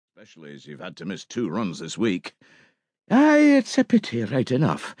especially as you've had to miss 2 runs this week. Aye, it's a pity, right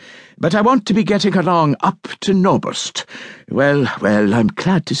enough. But I want to be getting along up to Noburst. Well, I'm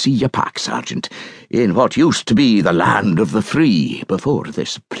glad to see you back, Sergeant, in what used to be the land of the free before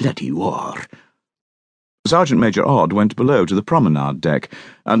this bloody war. Sergeant Major Odd went below to the promenade deck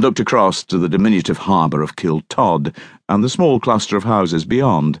and looked across to the diminutive harbour of Kiltod and the small cluster of houses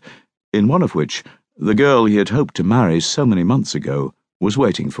beyond, in one of which the girl he had hoped to marry so many months ago was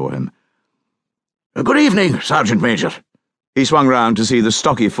waiting for him. Good evening, Sergeant Major. He swung round to see the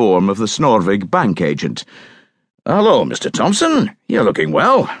stocky form of the Snorvig bank agent. Hello, Mr. Thompson. You're looking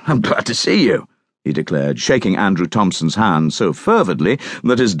well. I'm glad to see you, he declared, shaking Andrew Thompson's hand so fervidly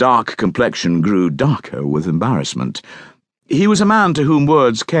that his dark complexion grew darker with embarrassment. He was a man to whom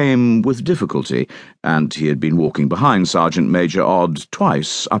words came with difficulty, and he had been walking behind Sergeant Major Odd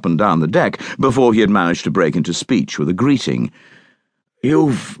twice up and down the deck before he had managed to break into speech with a greeting.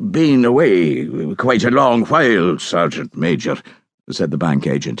 You've been away quite a long while, Sergeant Major, said the bank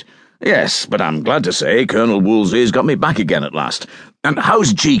agent. Yes, but I'm glad to say Colonel Woolsey's got me back again at last. And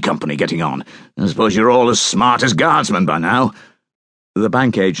how's G Company getting on? I suppose you're all as smart as guardsmen by now. The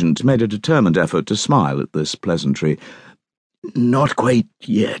bank agent made a determined effort to smile at this pleasantry. Not quite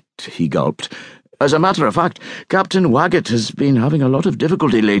yet, he gulped. As a matter of fact, Captain Waggett has been having a lot of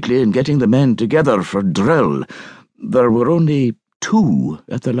difficulty lately in getting the men together for drill. There were only 2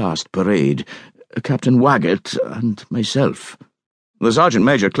 at the last parade, Captain Waggett and myself. The Sergeant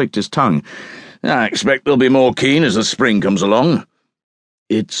Major clicked his tongue. I expect they'll be more keen as the spring comes along.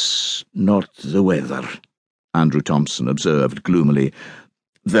 It's not the weather, Andrew Thompson observed gloomily.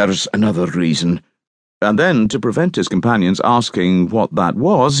 There's another reason. And then, to prevent his companions asking what that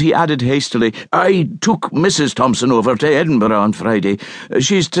was, he added hastily, I took Mrs. Thompson over to Edinburgh on Friday.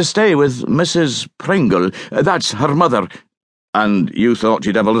 She's to stay with Mrs. Pringle. That's her mother. And you thought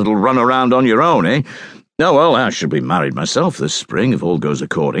you'd have a little run around on your own, eh? Oh, well, I shall be married myself this spring, if all goes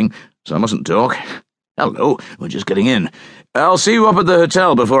according, so I mustn't talk. Hello, we're just getting in. I'll see you up at the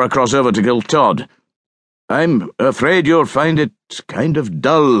hotel before I cross over to Kiltod. I'm afraid you'll find it kind of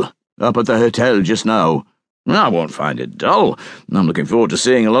dull up at the hotel just now. I won't find it dull. I'm looking forward to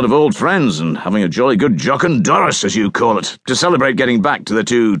seeing a lot of old friends and having a jolly good Jock and Doris, as you call it, to celebrate getting back to the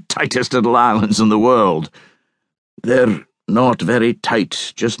 2 tightest little islands in the world. They're not very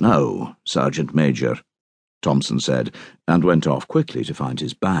tight just now, Sergeant Major, Thompson said, and went off quickly to find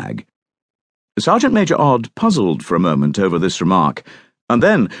his bag. Sergeant Major Odd puzzled for a moment over this remark, and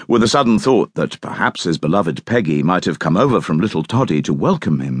then, with a sudden thought that perhaps his beloved Peggy might have come over from Little Toddy to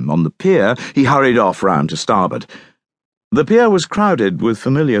welcome him on the pier, he hurried off round to starboard. The pier was crowded with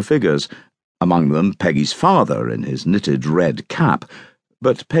familiar figures, among them Peggy's father in his knitted red cap,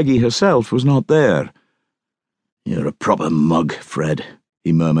 but Peggy herself was not there. You're a proper mug, Fred,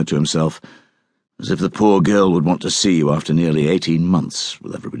 he murmured to himself, as if the poor girl would want to see you after nearly 18 months,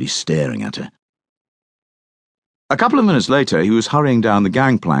 with everybody staring at her. A couple of minutes later, he was hurrying down the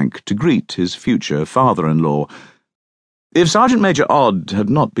gangplank to greet his future father-in-law. If Sergeant Major Odd had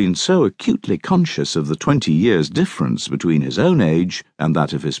not been so acutely conscious of the 20 years' difference between his own age and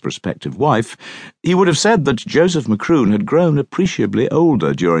that of his prospective wife, he would have said that Joseph Macroon had grown appreciably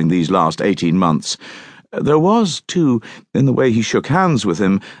older during these last 18 months. There was, too, in the way he shook hands with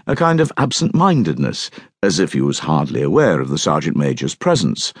him, a kind of absent-mindedness, as if he was hardly aware of the Sergeant Major's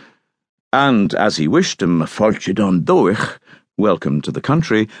presence. And as he wished him Fortune durch, welcome to the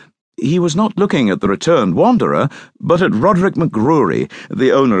country, he was not looking at the returned wanderer, but at Roderick McGrory,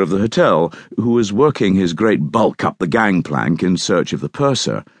 the owner of the hotel, who was working his great bulk up the gangplank in search of the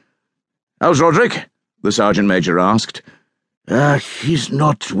purser. "How's Roderick?" the Sergeant Major asked. He's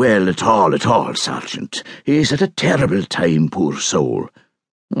not well at all, Sergeant. He's at a terrible time, poor soul."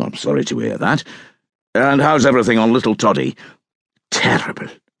 Oh, I'm sorry to hear that. And how's everything on Little Toddy? Terrible.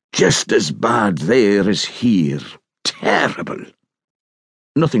 Just as bad there as here. Terrible.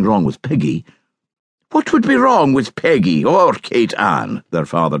 Nothing wrong with Peggy. What would be wrong with Peggy or Kate Ann? Their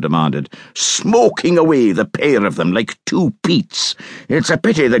father demanded. Smoking away, the pair of them, like 2 peats. It's a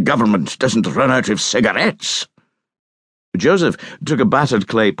pity the government doesn't run out of cigarettes. Joseph took a battered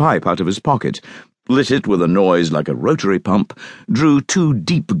clay pipe out of his pocket, lit it with a noise like a rotary pump, drew 2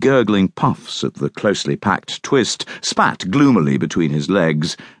 deep gurgling puffs at the closely packed twist, spat gloomily between his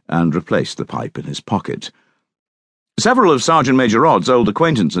legs, and replaced the pipe in his pocket. Several of Sergeant Major Odd's old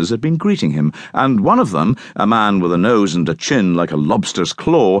acquaintances had been greeting him, and one of them, a man with a nose and a chin like a lobster's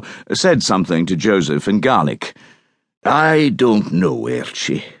claw, said something to Joseph in Gaelic. "I don't know,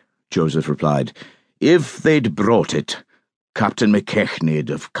 Archie," Joseph replied. "If they'd brought it, Captain McKechney'd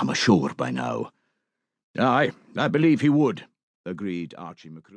have come ashore by now." "Aye, I believe he would," agreed Archie McCrew.